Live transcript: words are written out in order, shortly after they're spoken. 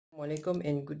Assalamualaikum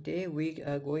and good day. We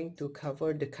are going to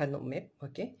cover the Carnot map.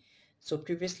 Okay, so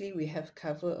previously we have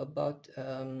covered about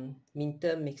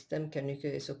min-term, mixed-term, canonical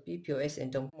SOP, POS,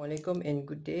 and DOM. Assalamualaikum and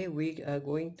good day. We are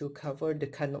going to cover the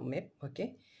Carnot map.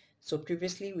 Okay, so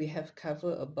previously we have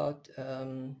covered about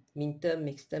min-term,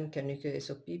 mixed-term, canonical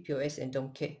SOP, POS, and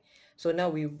DOM K. So now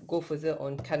we go further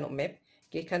on Carnot map.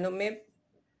 Okay, Carnot map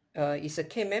is a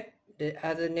K map. The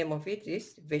other name of it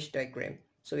is Venn diagram.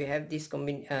 So we have this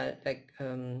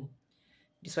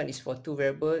this one is for 2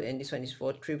 variable and this one is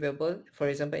for 3 variable. For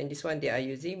example, in this one they are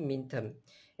using min term.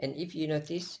 And if you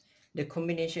notice, the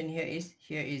combination here is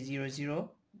 0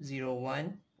 0 0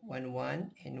 1 1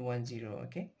 1 and 1 0.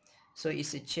 Okay, so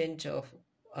it's a change of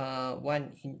 1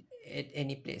 in at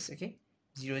any place. Okay,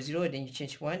 0 0, then you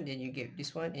change 1, then you get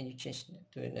this one and you change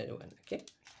to another one. Okay,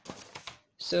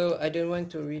 so I don't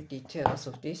want to read details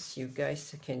of this. You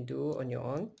guys can do on your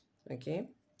own. Okay,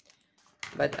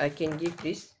 but I can give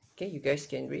this. Okay, you guys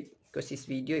can read because it's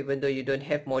video. Even though you don't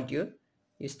have module,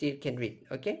 you still can read.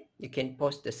 Okay, you can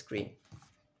pause the screen.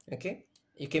 Okay,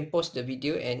 you can pause the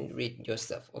video and read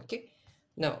yourself. Okay,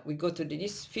 now we go to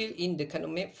this. Fill in the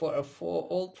Carnot map for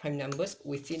all prime numbers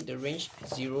within the range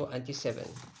 0 until 7.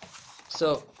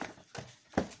 So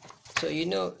you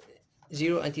know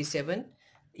 0 until 7.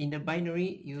 In the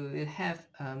binary, you will have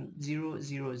 0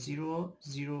 0 0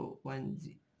 0 1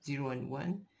 0 1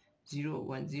 1 0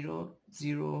 1 0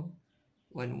 0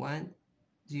 1 1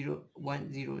 0 1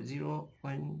 0 0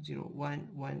 1 0 1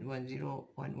 1 1 0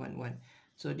 1 1 1.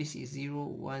 So this is 0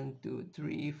 1 2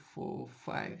 3 4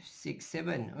 5 6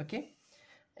 7. Okay,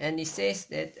 and it says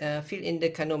that fill in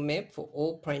the Carnot map for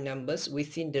all prime numbers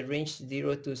within the range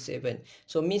 0 to 7.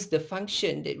 So means the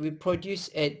function that we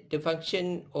produce at the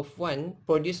function of 1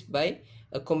 produced by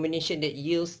a combination that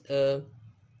yields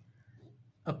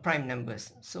a prime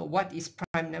numbers. So what is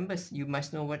prime numbers? You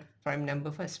must know what prime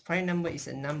number first. Prime number is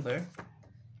a number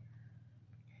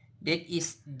that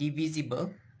is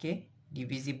divisible, okay,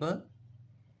 divisible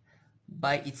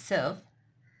by itself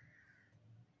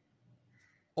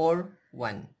or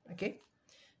 1. Okay,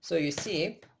 so you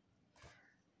see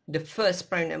the first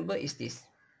prime number is this.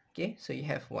 Okay, so you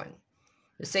have 1.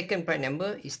 The second prime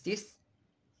number is this,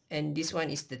 and this one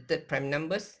is the third prime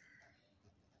numbers,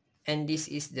 and this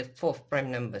is the fourth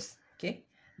prime numbers. Okay,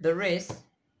 the rest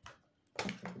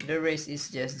is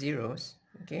just zeros.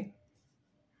 Okay,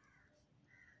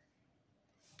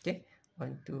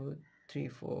 1 2 3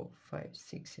 4 5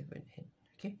 6 7 8.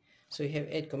 Okay, so you have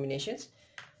 8 combinations.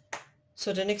 So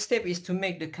the next step is to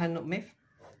make the Carnot map.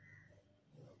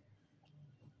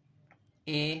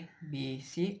 A, B,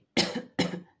 C.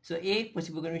 So A,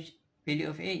 possible value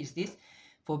of A is this.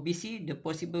 For BC, the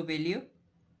possible value,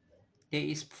 there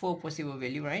is 4 possible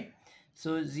value, right?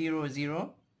 So 0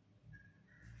 0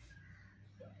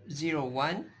 0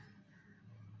 1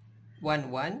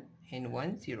 1 1 and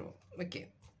 1 0. Okay,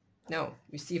 now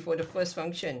we see for the first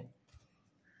function.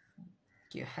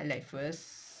 Okay, highlight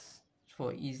first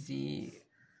for easy.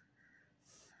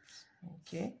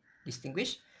 Okay,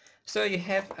 distinguish. So you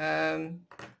have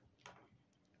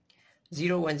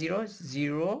 0 1 0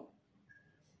 0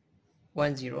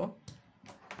 1 0.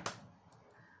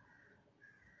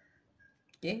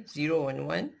 Okay, 0 1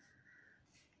 1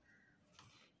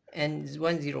 and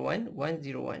 1 0 1 1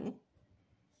 0 1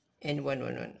 and 1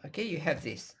 1 1. Okay, you have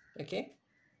this. Okay,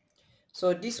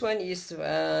 so this one is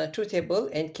truth table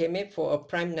and K-map for a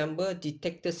prime number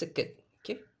detector circuit.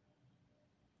 Okay,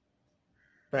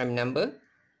 prime number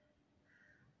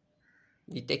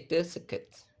detector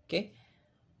circuit. Okay,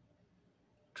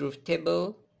 truth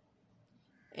table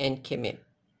and K-map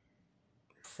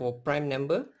for prime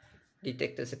number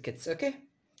detector circuits. Okay,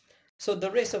 so the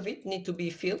rest of it need to be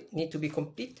filled, need to be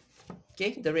complete.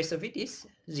 Okay, the rest of it is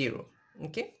 0.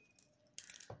 Okay,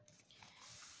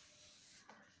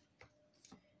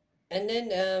 and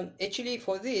then actually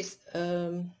for this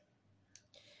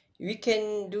we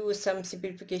can do some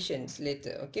simplifications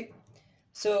later. Okay,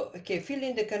 so okay, fill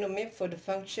in the Carnot map for the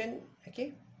function.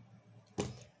 Okay,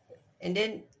 and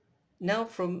then now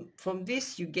from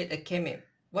this you get a K-map.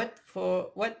 What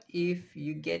if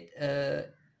you get a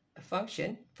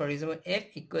function, for example, f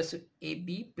equals to ab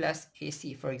plus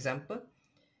ac, for example.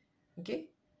 Okay,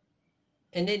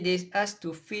 and then they ask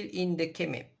to fill in the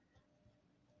K-map.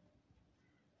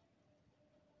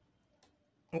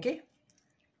 Okay,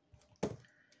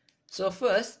 so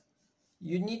first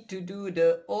you need to do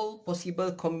the all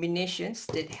possible combinations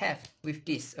that have with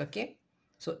this. Okay,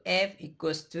 so f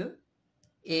equals to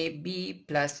ab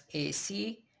plus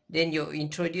ac. Then you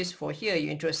introduce for here,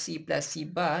 you introduce C plus C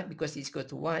bar because it's equal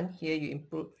to 1. Here you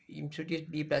introduce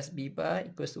B plus B bar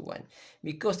equals to 1.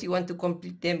 Because you want to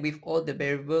complete them with all the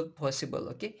variable possible,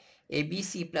 okay?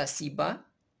 ABC plus C bar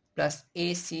plus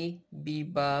AC B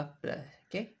bar plus,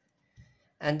 okay?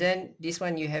 And then this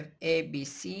one you have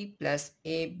ABC plus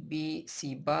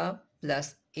ABC bar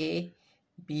plus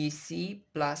ABC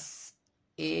plus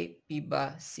AB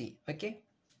bar C, okay?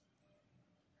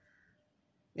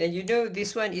 And you know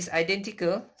this one is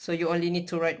identical, so you only need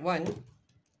to write one.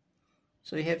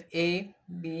 So you have A,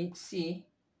 B, C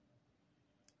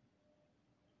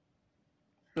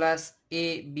plus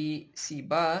A, B, C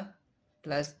bar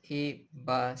plus A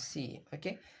bar C.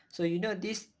 Okay. So you know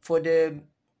this for the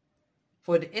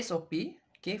SOP.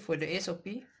 Okay, for the SOP,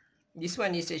 this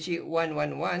one is actually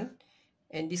 111,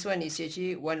 and this one is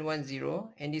actually 110,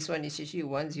 and this one is actually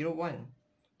 101.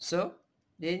 So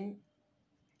then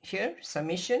here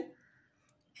summation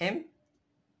M.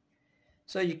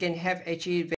 So you can have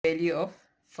actually value of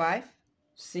 5,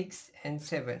 6, and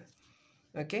 7.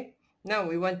 Okay. Now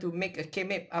we want to make a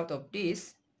K-map out of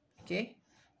this. Okay.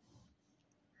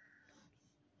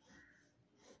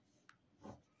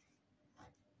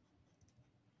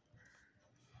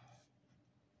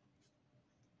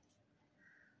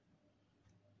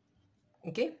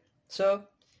 Okay. So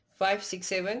 5, 6,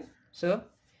 7. So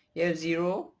you have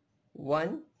 0,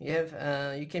 1. You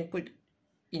have you can put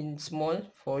in small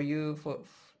for you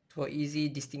for easy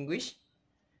distinguish.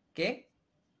 Okay.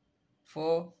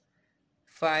 4,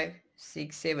 5,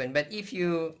 6, 7. But if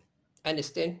you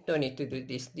understand, don't need to do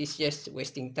this. This just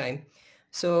wasting time.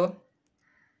 So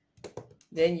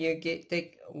then you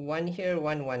take 1 here,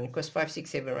 1, 1, because 5, 6,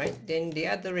 7, right? Then the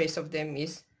other rest of them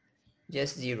is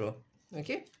just 0.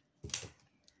 Okay.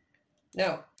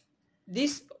 Now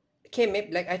this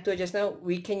K-map, like I told just now,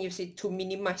 we can use it to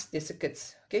minimize the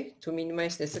circuits. Okay, to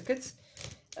minimize the circuits.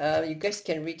 You guys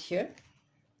can read here.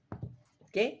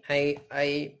 Okay,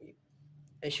 I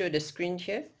show the screen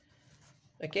here.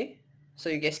 Okay, so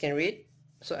you guys can read.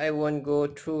 So I won't go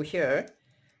through here.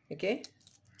 Okay,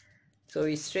 so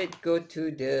we straight go to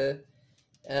the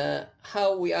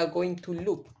how we are going to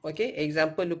loop. Okay,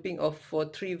 example looping of for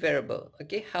 3 variable.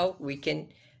 Okay, how we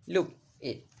can loop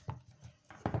it.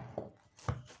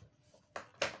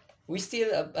 We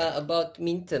still about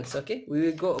min terms. Okay, we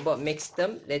will go about max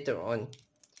term later on.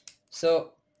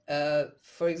 So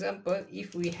for example,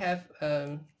 if we have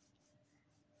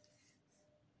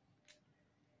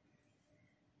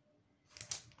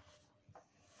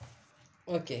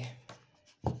okay,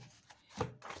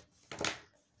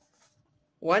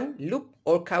 one, loop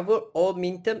or cover all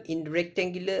min term in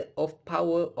rectangular of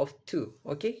power of 2.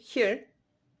 Okay, here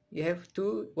you have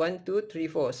 2, 1, 2, 3,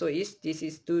 4. So this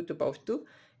is 2 to the power of 2.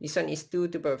 This one is 2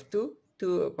 to the power of 2,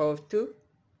 2 to the power of 2,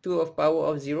 2 of power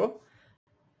of 0,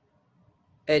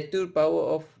 2 to the power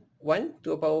of 1, 2 to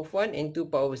the power of 1, and 2 to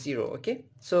the power of 0. Okay,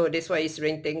 so that's why it's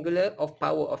rectangular of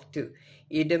power of 2.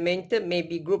 If the min term may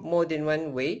be grouped more than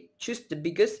one way, choose the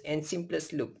biggest and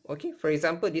simplest loop. Okay, for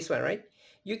example, this one, right?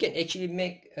 You can actually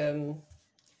make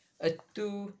a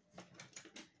 2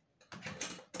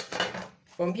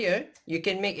 from here. You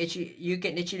can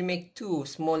actually make 2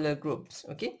 smaller groups.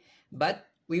 Okay, but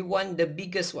we want the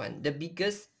biggest one, the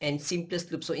biggest and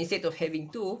simplest loop. So instead of having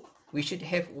 2, we should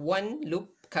have one loop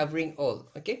covering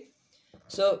all. Okay,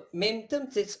 so min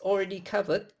terms that's already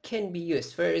covered can be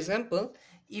used. For example,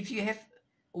 if you have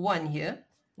 1 here,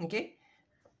 okay,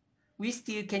 we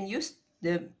still can use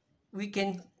we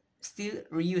can still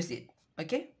reuse it.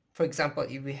 Okay, for example,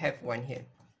 if we have 1 here,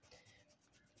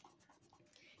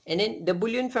 and then the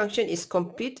Boolean function is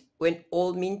complete when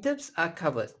all min terms are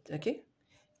covered. Okay,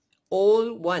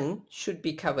 all 1 should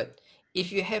be covered.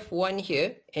 If you have 1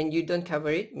 here and you don't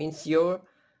cover it, means your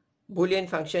Boolean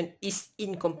function is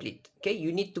incomplete. Okay,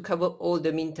 you need to cover all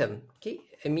the min term. Okay,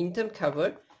 a min term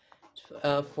cover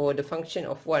for the function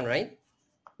of 1, right?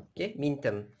 Okay, min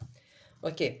term.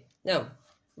 Okay, now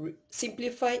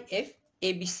simplify f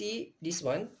ABC, this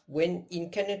one, when in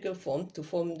canonical form to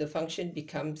form the function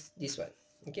becomes this one.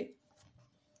 Okay,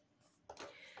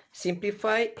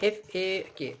 simplify fa.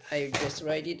 Okay, I just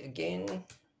write it again.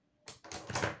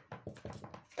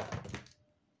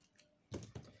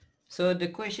 So the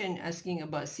question asking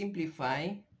about simplify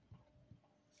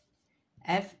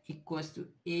f equals to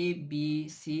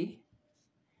ABC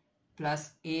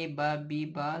plus A bar B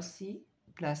bar C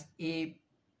plus A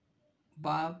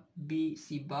bar B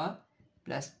C bar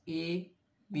plus A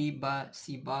B bar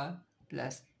C bar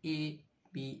plus A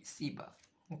B C bar.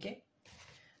 Okay,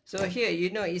 so here you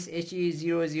know it's actually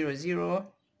 0, 0, 0,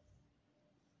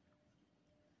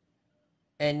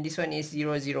 and this one is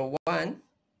 0, 0, 1.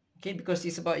 okay, because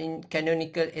it's about in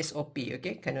canonical SOP,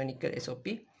 okay, canonical SOP.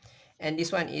 And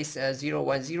this one is 0,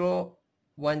 1, 0,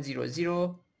 1, 0,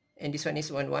 0, and this one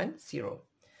is 1, 1, 0.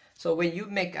 So when you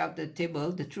make up the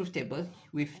table, the truth table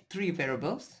with 3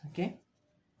 variables, okay,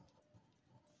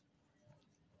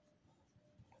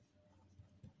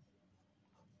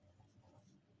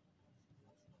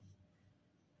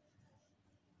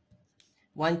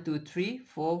 1, 2, 3,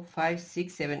 4, 5,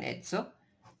 6, 7, 8. So,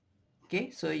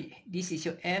 okay, so this is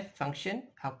your f function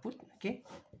output, okay.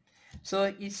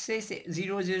 So it says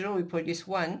 0, 0, we produce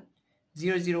 1,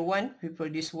 0, 0, 1, we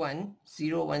produce 1,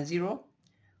 0, 1, 0,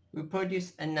 we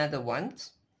produce another 1,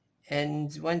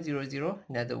 and 1, 0, 0,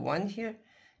 another 1 here,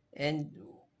 and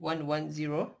 1, 1,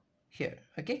 0 here,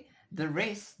 okay. The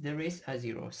rest are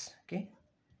zeros, okay.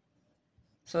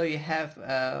 So you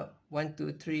have 1,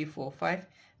 2, 3, 4, 5,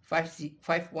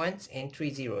 5 ones and 3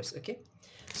 zeros, okay.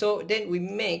 So then we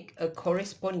make a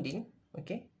corresponding,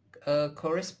 okay, a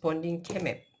corresponding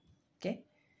K-map, okay,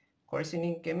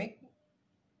 corresponding K-map.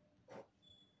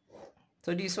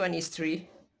 So this one is 3.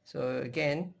 So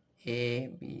again, A,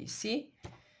 B, C,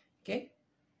 okay.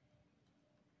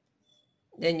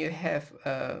 Then you have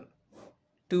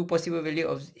 2 possible value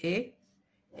of A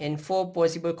and 4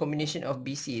 possible combination of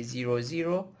BC, 0,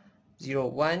 0, 0,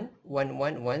 1, 1,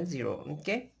 1, 1, 0,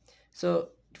 okay. So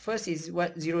first is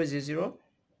what 0, 0, 0,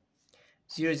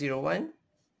 0, 0, 1,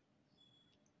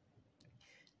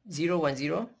 0, 1,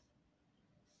 0,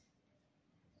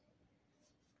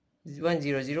 1,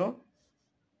 0, 0,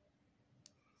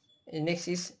 and next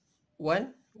is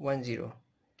 1, 1, 0,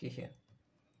 okay, here,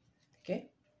 okay.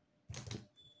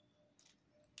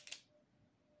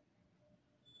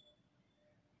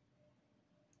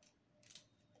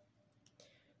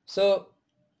 So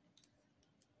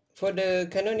for the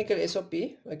canonical SOP,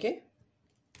 okay,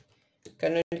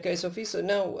 canonical SOP. So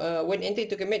now when entered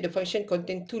to commit, the function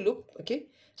contain 2 loop, okay.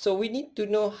 So we need to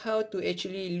know how to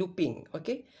actually looping,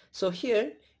 okay. So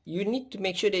here you need to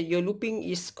make sure that your looping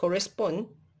is correspond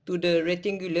to the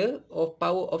rectangular of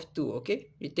power of 2,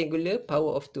 okay, rectangular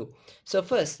power of 2. So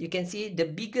first you can see the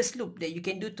biggest loop that you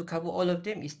can do to cover all of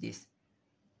them is this,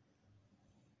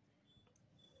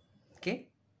 okay,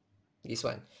 this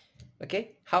one,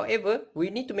 okay. However, we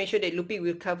need to make sure that looping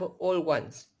will cover all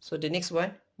ones. So the next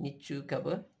one need to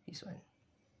cover this one,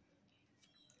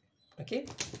 okay.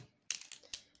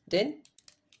 Then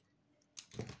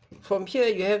from here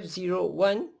you have 0,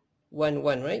 1, 1,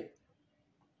 1, right?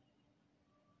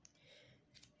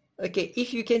 Okay,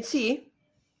 if you can see,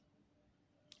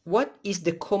 what is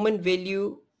the common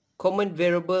value, common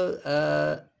variable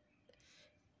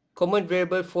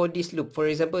for this loop? For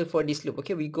example, for this loop,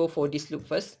 okay, we go for this loop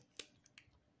first.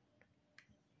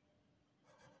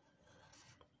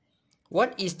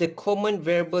 What is the common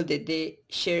variable that they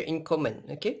share in common?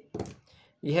 Okay,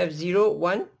 you have 0,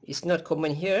 1 is not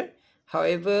common here.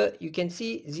 However, you can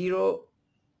see 0,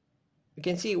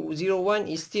 1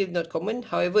 is still not common.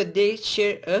 However, they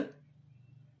share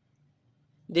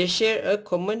a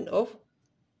common of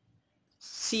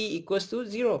C equals to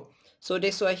 0. So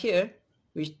that's why here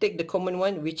we take the common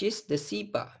one, which is the C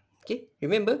bar. Okay,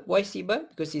 remember why C bar?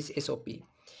 Because it's SOP.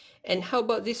 And how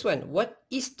about this one? What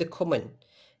is the common?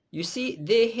 You see,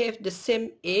 they have the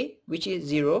same A, which is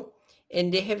 0,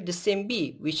 and they have the same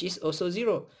B, which is also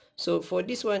 0. So for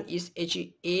this one is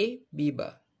actually A, B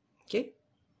bar. Okay,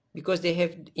 because they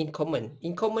have in common.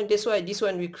 In common, that's why this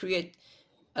one we create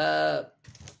a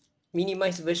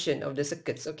minimized version of the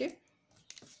circuits. Okay.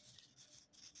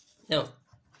 Now,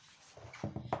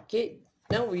 okay,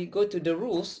 now we go to the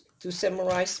rules to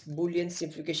summarize Boolean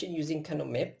simplification using Carnot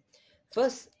map.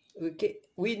 First,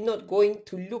 we're not going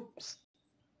to loop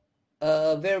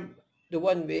the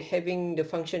one we're having the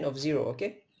function of 0,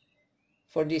 okay?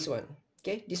 For this one,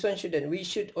 okay? This one shouldn't. We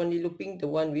should only looping the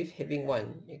one with having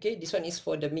 1, okay? This one is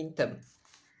for the midterm,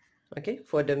 okay?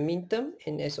 For the midterm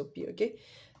and SOP, okay?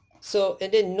 So,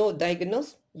 and then no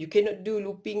diagonals. You cannot do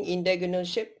looping in diagonal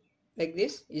shape like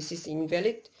this. This is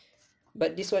invalid.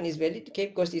 But this one is valid, okay,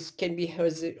 because it can be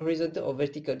horizontal or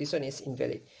vertical. This one is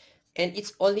invalid, and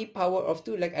it's only power of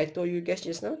 2, like I told you guys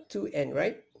just now, 2n,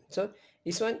 right? So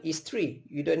this one is 3.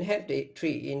 You don't have the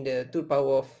 3 in the 2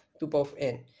 power of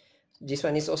n. This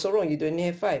one is also wrong. You don't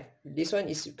have 5. This one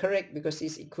is correct because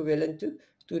it's equivalent to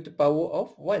 2 to the power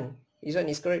of 1. This one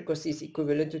is correct because it's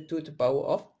equivalent to 2 to the power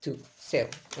of 2 cell,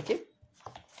 okay.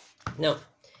 Now,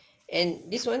 and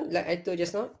this one, like I told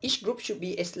just now, each group should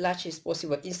be as large as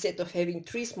possible. Instead of having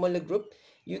 3 smaller groups,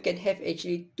 you can have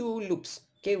actually 2 loops.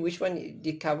 Okay, which one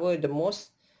they cover the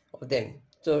most of them.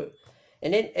 So,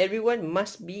 and then everyone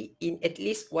must be in at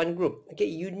least one group. Okay,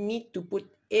 you need to put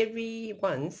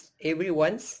everyone's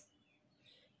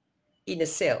in a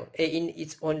cell, in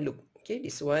its own loop. Okay,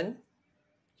 this one,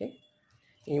 okay,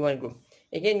 in one group.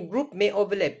 Again, group may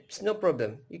overlap, it's no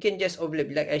problem. You can just overlap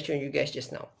like I showed you guys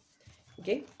just now.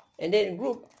 Okay, and then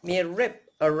group may wrap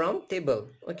around table.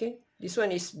 Okay, this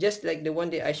one is just like the one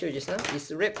that I showed just now.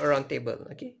 It's wrap around table.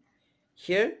 Okay,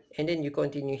 here and then you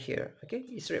continue here. Okay,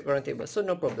 it's wrap around table, so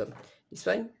no problem. This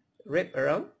one wrap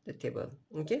around the table.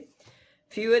 Okay,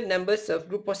 fewer numbers of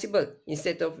group possible.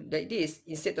 Instead of like this,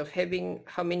 instead of having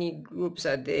how many groups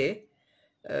are there,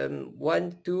 1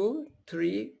 2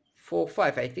 3 4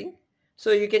 5, I think.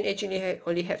 So you can actually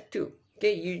only have 2.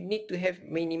 Okay, you need to have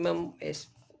minimum as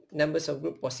numbers of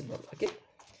group possible. Okay,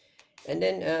 and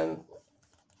then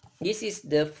this is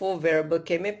the 4 variable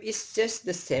K-map. It's just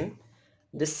the same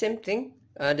thing,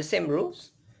 the same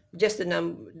rules, just the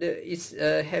is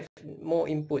have more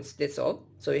inputs, that's all.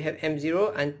 So you have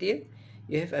M0 until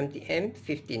you have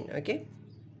M15. Okay,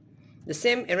 the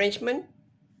same arrangement,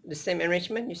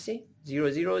 you see,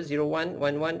 0 0 0 1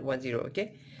 1 1 1 0.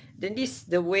 Okay, then this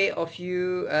the way of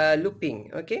you looping.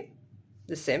 Okay,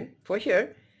 the same for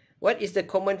here. What is the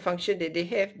common function that they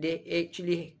have? They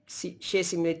actually share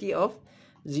similarity of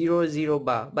 0 0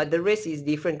 bar, but the rest is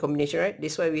different combination, right?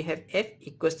 That's why we have f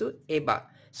equals to a bar.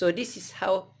 So this is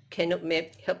how cannot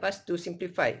map help us to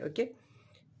simplify. Okay,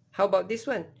 how about this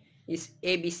one? Is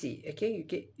ABC. Okay,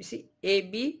 you see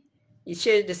AB, it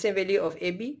shares the same value of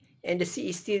AB, and the C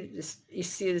is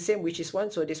still the same, which is 1.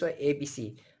 So that's why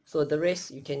ABC. So the rest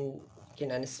you can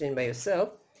understand by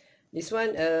yourself. This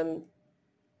one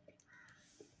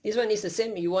is the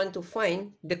same. You want to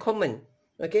find the common.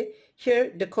 Okay,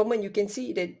 here the common, you can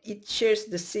see that it shares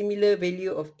the similar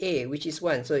value of A, which is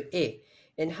 1. So A.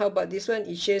 And how about this one?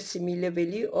 It shares similar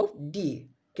value of D.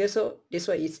 Okay, so that's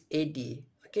why it's AD.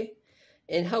 Okay,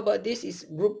 and how about this is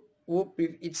group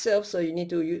itself, so you need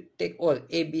to take all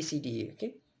A, B, C, D.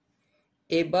 Okay,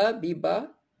 A bar, B bar,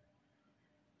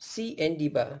 C, and D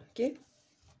bar. Okay,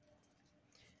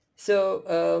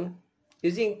 so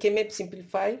using K-map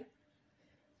simplify,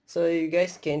 so you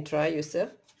guys can try yourself.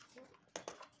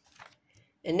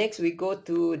 And next we go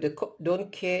to the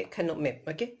don't care cannot map.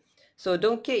 Okay, so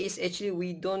don't care is actually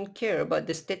we don't care about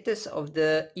the status of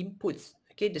the inputs.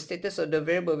 Okay, the status of the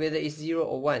variable, whether it's 0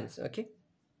 or 1s. Okay,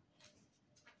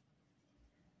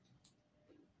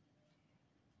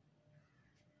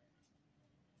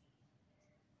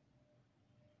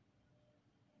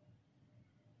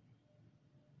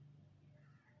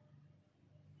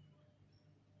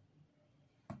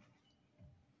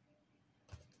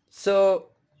 so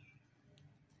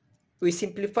we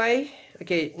simplify.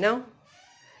 Okay, now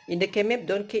in the K-map,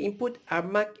 don't care input are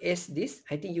marked as this.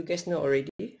 I think you guys know already.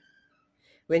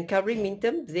 When covering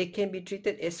minterm, they can be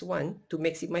treated as 1 to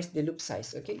maximize the loop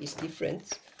size. Okay, it's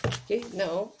different. Okay,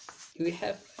 now we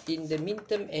have in the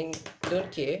minterm and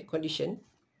don't care condition.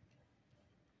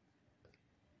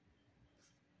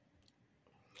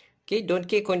 Okay, don't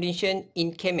care condition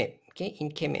in K-map. Okay,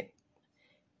 in K-map,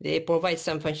 they provide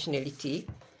some functionality.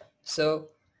 So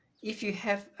if you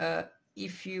have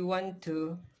if you want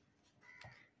to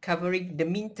covering the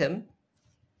minterm,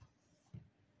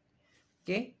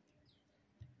 okay,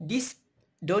 this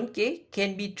don't care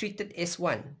can be treated as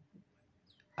 1.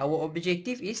 Our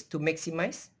objective is to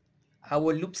maximize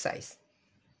our loop size.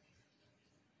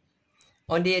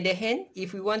 On the other hand,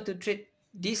 if we want to treat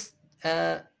this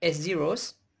as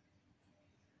zeros,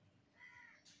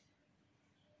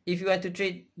 if you want to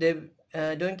treat the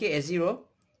don't care as 0,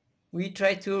 we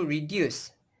try to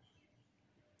reduce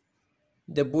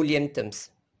the Boolean terms.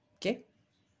 Okay,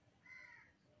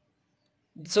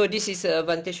 so this is an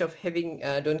advantage of having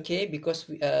don't care, because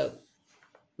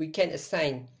we can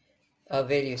assign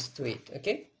values to it.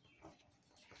 Okay,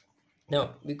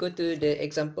 now we go to the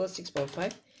example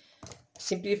 6.5.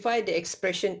 Simplify the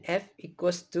expression f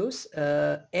equals to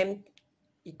m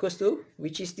equals to,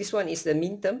 which is this one is the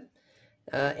minterm,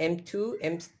 m2,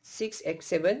 m6,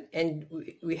 x7, and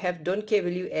we have don't care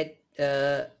value at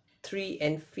 3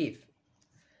 and 5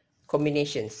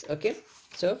 combinations. Okay,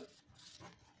 so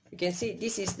you can see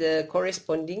this is the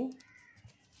corresponding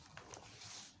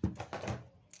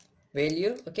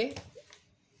value. Okay,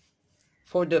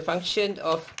 for the function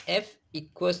of f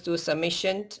equals to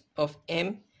summation of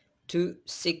m 2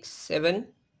 6 7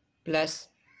 plus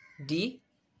d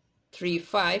 3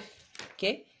 5.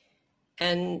 Okay,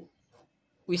 and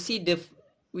we see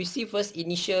first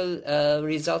initial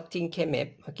resulting K-map.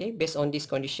 Okay, based on these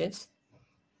conditions.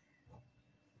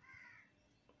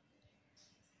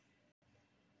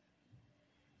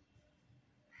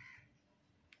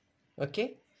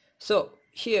 Okay, so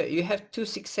here you have 2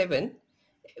 6 7,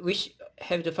 which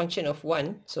have the function of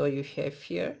 1, so you have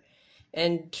here,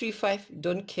 and 3 5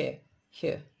 don't care.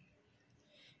 here,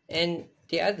 and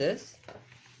the other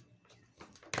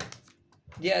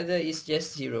is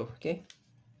just 0. Okay,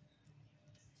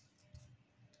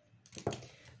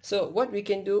 so what we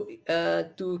can do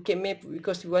to K-map,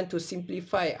 because we want to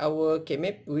simplify our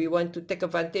K-map, we want to take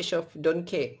advantage of don't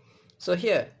care. So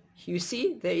here you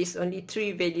see there is only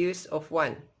 3 values of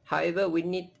 1. However, we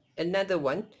need another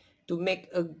one to make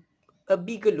a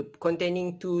bigger loop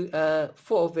containing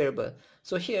 4 variable.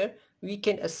 So here we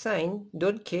can assign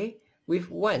don't care with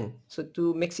 1, so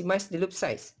to maximize the loop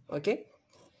size. Okay,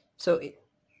 so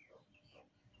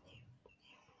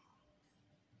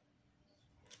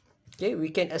okay, we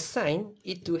can assign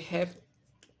it to have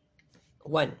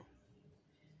 1.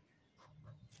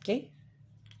 Okay,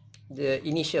 the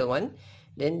initial one,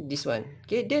 then this one.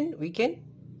 Okay, then we can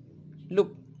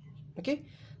loop. Okay,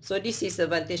 so this is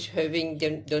advantage having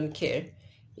don't care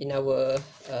in our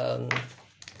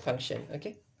function.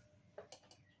 Okay,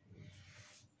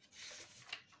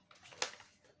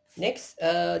 next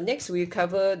we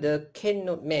cover the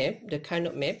cannot map,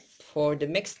 for the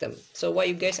max term. So what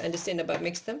you guys understand about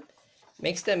max term?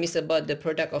 Max term is about the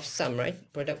product of sum, right?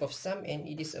 Product of sum, and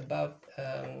it is about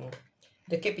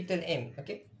the capital M.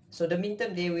 Okay, so the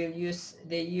midterm they will use,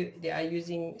 they are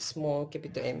using small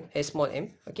capital M, small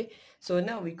m. Okay, so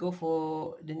now we go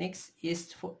for the next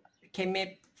is for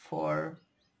K-map for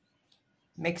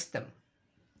max term.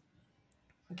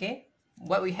 Okay,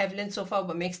 what we have learned so far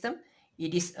about max term,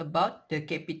 it is about the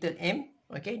capital M,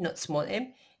 okay, not small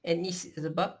m, and it is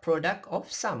about product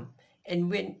of sum.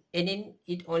 And then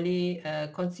it only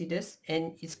considers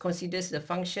the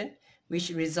function which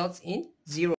results in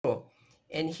 0.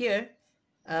 And here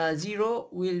 0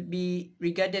 will be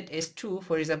regarded as true.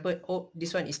 For example, oh,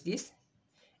 this one is this,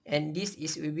 and this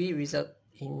is will be result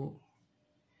in,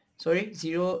 sorry,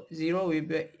 0 will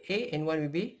be A and 1 will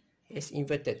be as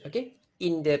inverted. Okay,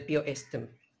 in the POS term.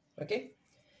 Okay,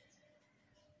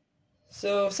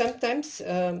 so sometimes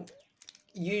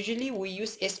usually we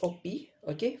use SOP,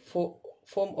 okay, for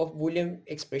form of Boolean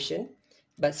expression,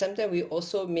 but sometimes we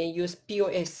also may use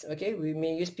POS. Okay, we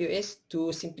may use POS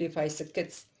to simplify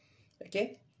circuits.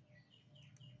 Okay,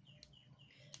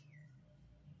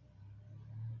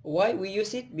 why we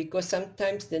use it? Because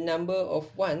sometimes the number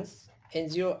of ones and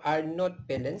 0 are not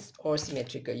balanced or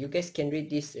symmetrical. You guys can read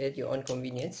this at your own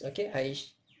convenience. Okay, okay,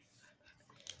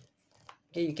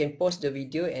 you can pause the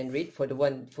video and read for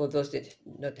those that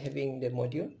not having the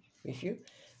module with you.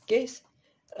 Okay,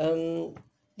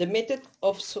 the method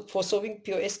for solving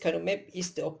POS cannot map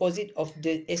is the opposite of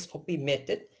the SOP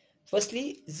method.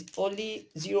 Firstly, only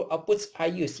 0 outputs are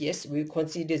used. Yes, we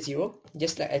consider 0,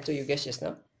 just like I told you guys just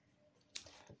now.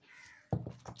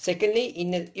 Secondly,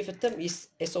 if a term is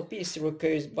SOP is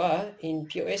requires bar, in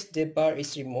POS the bar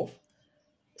is removed.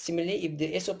 Similarly, if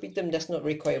the SOP term does not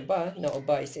require bar, now a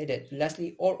bar is added.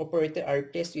 Lastly, all operators are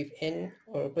replaced with AND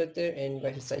or operator and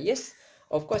vice versa. Yes,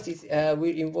 of course, it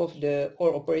will involve the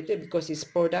OR operator because it's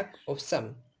product of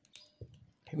sum.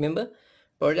 Remember,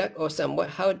 product or sum.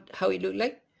 How it look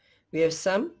like? We have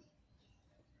sum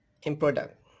and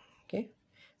product. Okay,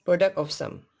 product of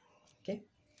sum. Okay,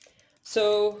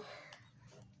 so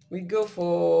we go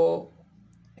for,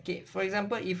 okay, for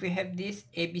example, if we have this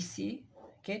ABC,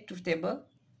 okay, truth table.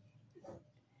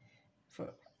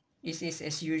 This is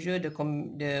as usual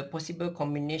the possible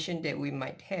combination that we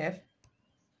might have.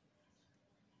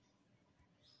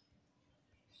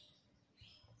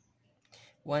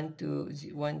 One, two,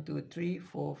 3,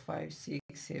 4, 5, 6,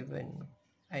 7.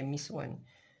 I miss one.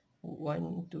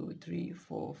 1, 2, 3,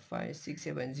 4, 5, 6,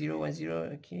 7. 0, 1, 0.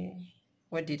 Okay.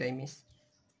 What did I miss?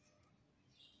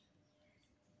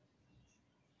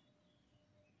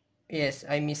 Yes,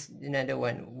 I missed another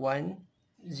one. 1,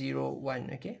 0, 1.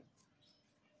 Okay.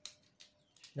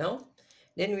 Now,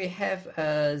 then we have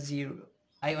 0.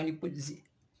 I only put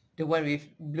the one with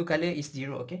blue color is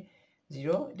 0. Okay.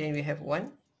 0. Then we have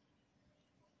 1.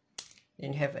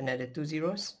 Then have another 2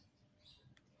 zeros,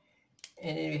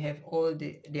 and then we have all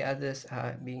the others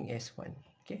are being as 1.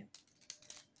 Okay,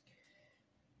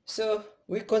 so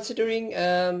we're considering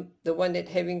the one that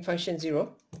having function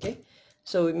 0. Okay,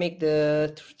 so we make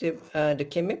the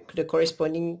K-map, the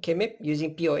corresponding K-map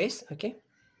using POS. Okay,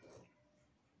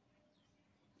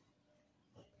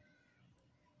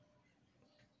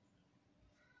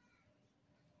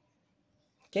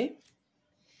 okay,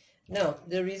 now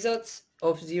the results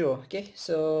of 0. Okay,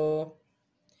 so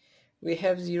we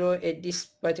have 0 at this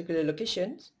particular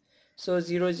location, so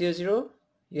 0, 0, 0,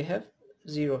 you have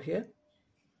 0 here.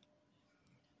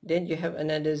 Then you have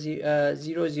another 0,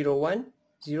 0, 1,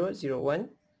 0, 0, 1.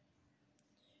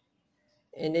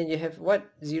 And then you have what?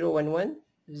 0, 1, 1,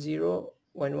 0,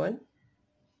 1, 1.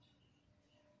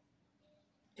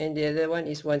 and the other one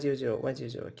is 100,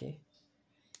 100, okay,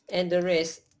 and the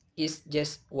rest is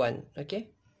just 1, okay.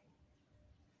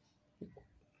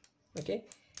 Okay,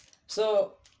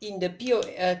 so in the pure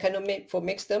cannot make for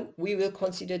max term, we will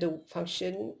consider the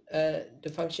function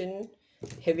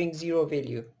having 0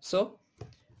 value. So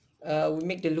we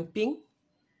make the looping.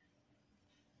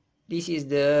 This is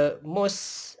the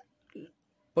most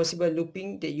possible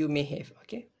looping that you may have,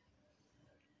 okay.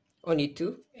 Only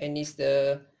two, and it's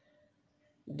the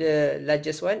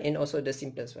largest one and also the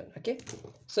simplest one, okay.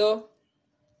 So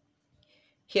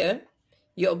here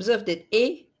you observe that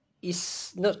A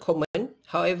is not common,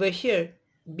 however here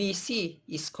BC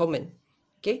is common,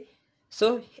 okay.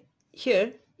 So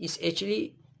here is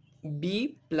actually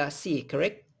B plus C,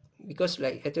 correct? Because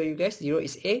like I told you guys, 0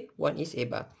 is A, 1 is A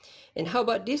bar. And how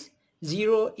about this?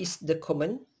 0 is the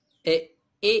common, A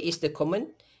is the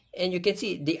common, and you can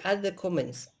see the other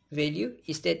commons value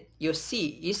is that your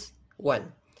C is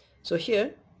 1. So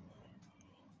here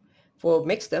for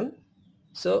max term,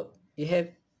 so you have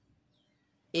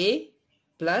A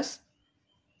plus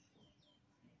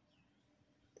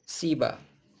C bar,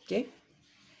 okay.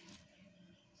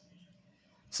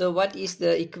 So what is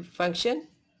the function?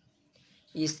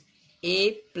 Is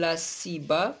A plus C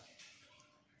bar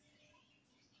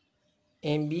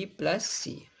and B plus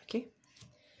C, okay.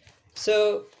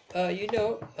 So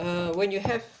when you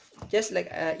have, just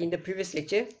like in the previous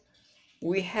lecture,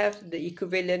 we have the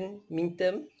equivalent min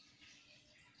term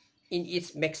in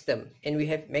its max term, and we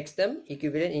have max term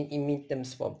equivalent in min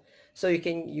terms form. So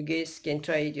you guys can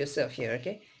try it yourself here,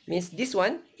 okay. Means this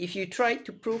one, if you try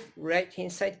to prove right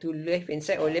hand side to left hand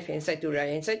side or left hand side to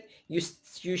right hand side,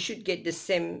 you should get the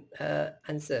same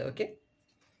answer, okay.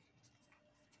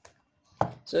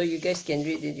 So you guys can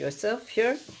read it yourself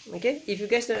here, okay. If you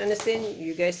guys don't understand,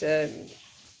 you guys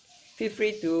feel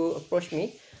free to approach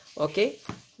me, okay.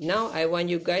 Now I want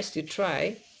you guys to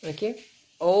try, okay,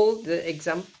 all the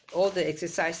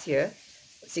exercise here,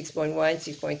 6.1,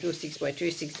 6.2, 6.3,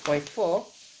 6.4,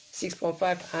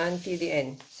 6.5 until the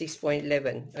end,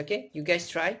 6.11, okay. You guys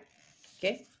try,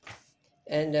 okay,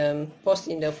 and post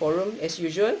in the forum as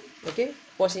usual, okay.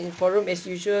 Post in forum as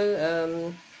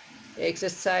usual,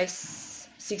 exercise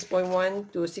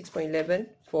 6.1 to 6.11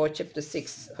 for chapter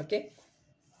 6, okay,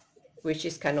 which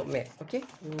is cannot map, okay.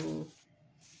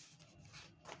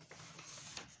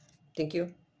 Thank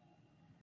you.